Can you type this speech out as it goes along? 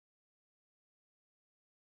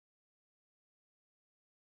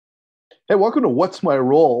Hey, welcome to What's My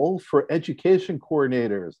Role for Education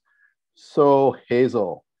Coordinators. So,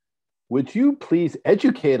 Hazel, would you please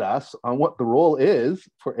educate us on what the role is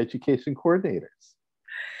for education coordinators?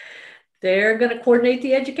 They're going to coordinate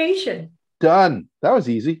the education. Done. That was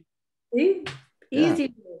easy. See? Yeah.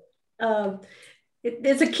 Easy. Um,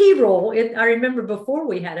 it's a key role. I remember before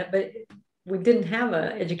we had it, but we didn't have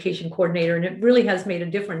an education coordinator, and it really has made a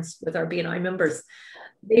difference with our BNI members.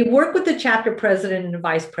 They work with the chapter president and the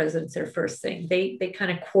vice presidents. Their first thing. They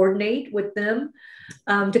kind of coordinate with them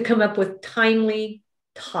to come up with timely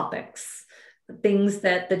topics, things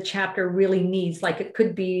that the chapter really needs. Like it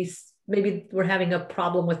could be maybe we're having a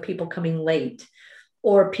problem with people coming late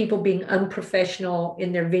or people being unprofessional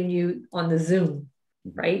in their venue on the Zoom,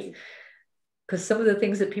 right? Because some of the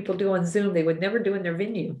things that people do on Zoom, they would never do in their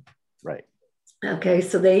venue. Right. Okay,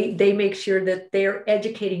 so they make sure that they're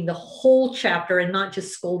educating the whole chapter and not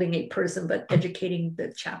just scolding a person, but educating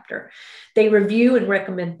the chapter. They review and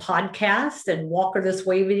recommend podcasts and Walker This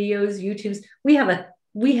Way videos, YouTubes.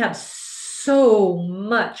 We have so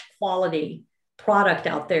much quality product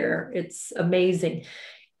out there. It's amazing.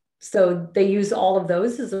 So they use all of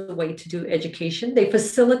those as a way to do education. They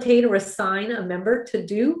facilitate or assign a member to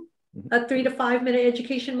do a 3 to 5 minute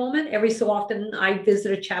education moment. Every so often I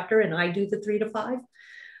visit a chapter and I do the 3 to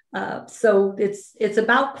 5. So it's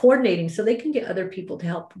about coordinating so they can get other people to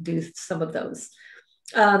help do some of those.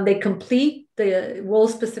 They complete the role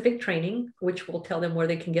specific training, which will tell them where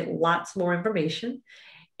they can get lots more information.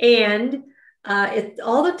 And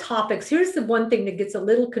all the topics. Here's the one thing that gets a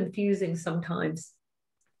little confusing sometimes.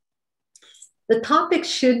 The topics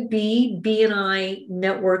should be BNI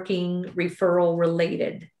networking referral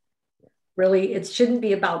related. Really, it shouldn't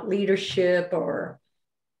be about leadership or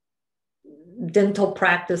dental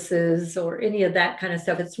practices or any of that kind of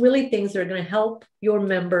stuff. It's really things that are going to help your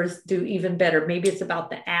members do even better. Maybe it's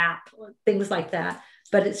about the app, things like that,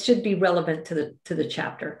 but it should be relevant to the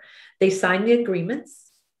chapter. They sign the agreements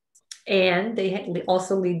and they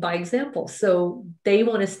also lead by example. So they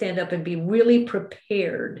want to stand up and be really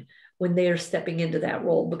prepared when they are stepping into that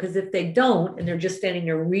role, because if they don't and they're just standing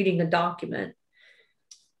there reading a document,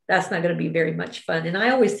 that's not going to be very much fun. And I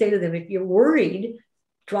always say to them, if you're worried,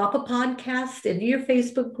 drop a podcast into your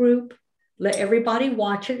Facebook group, let everybody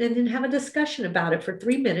watch it, and then have a discussion about it for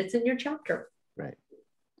 3 minutes in your chapter. Right.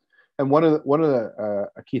 And one of the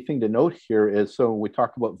a key thing to note here is, so when we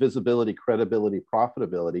talk about visibility, credibility,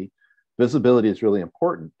 profitability, visibility is really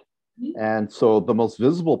important. Mm-hmm. And so the most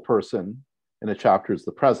visible person in a chapter is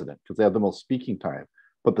the president, because they have the most speaking time.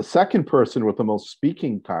 But the second person with the most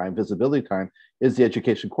speaking time, visibility time, is the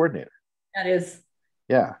education coordinator. That is.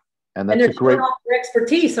 Yeah. And that's a great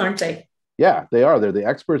expertise, aren't they? Yeah, they are. They're the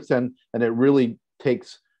experts, and it really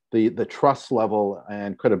takes the trust level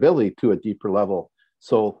and credibility to a deeper level.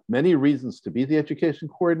 So many reasons to be the education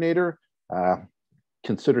coordinator.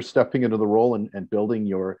 Consider stepping into the role and building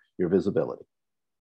your visibility.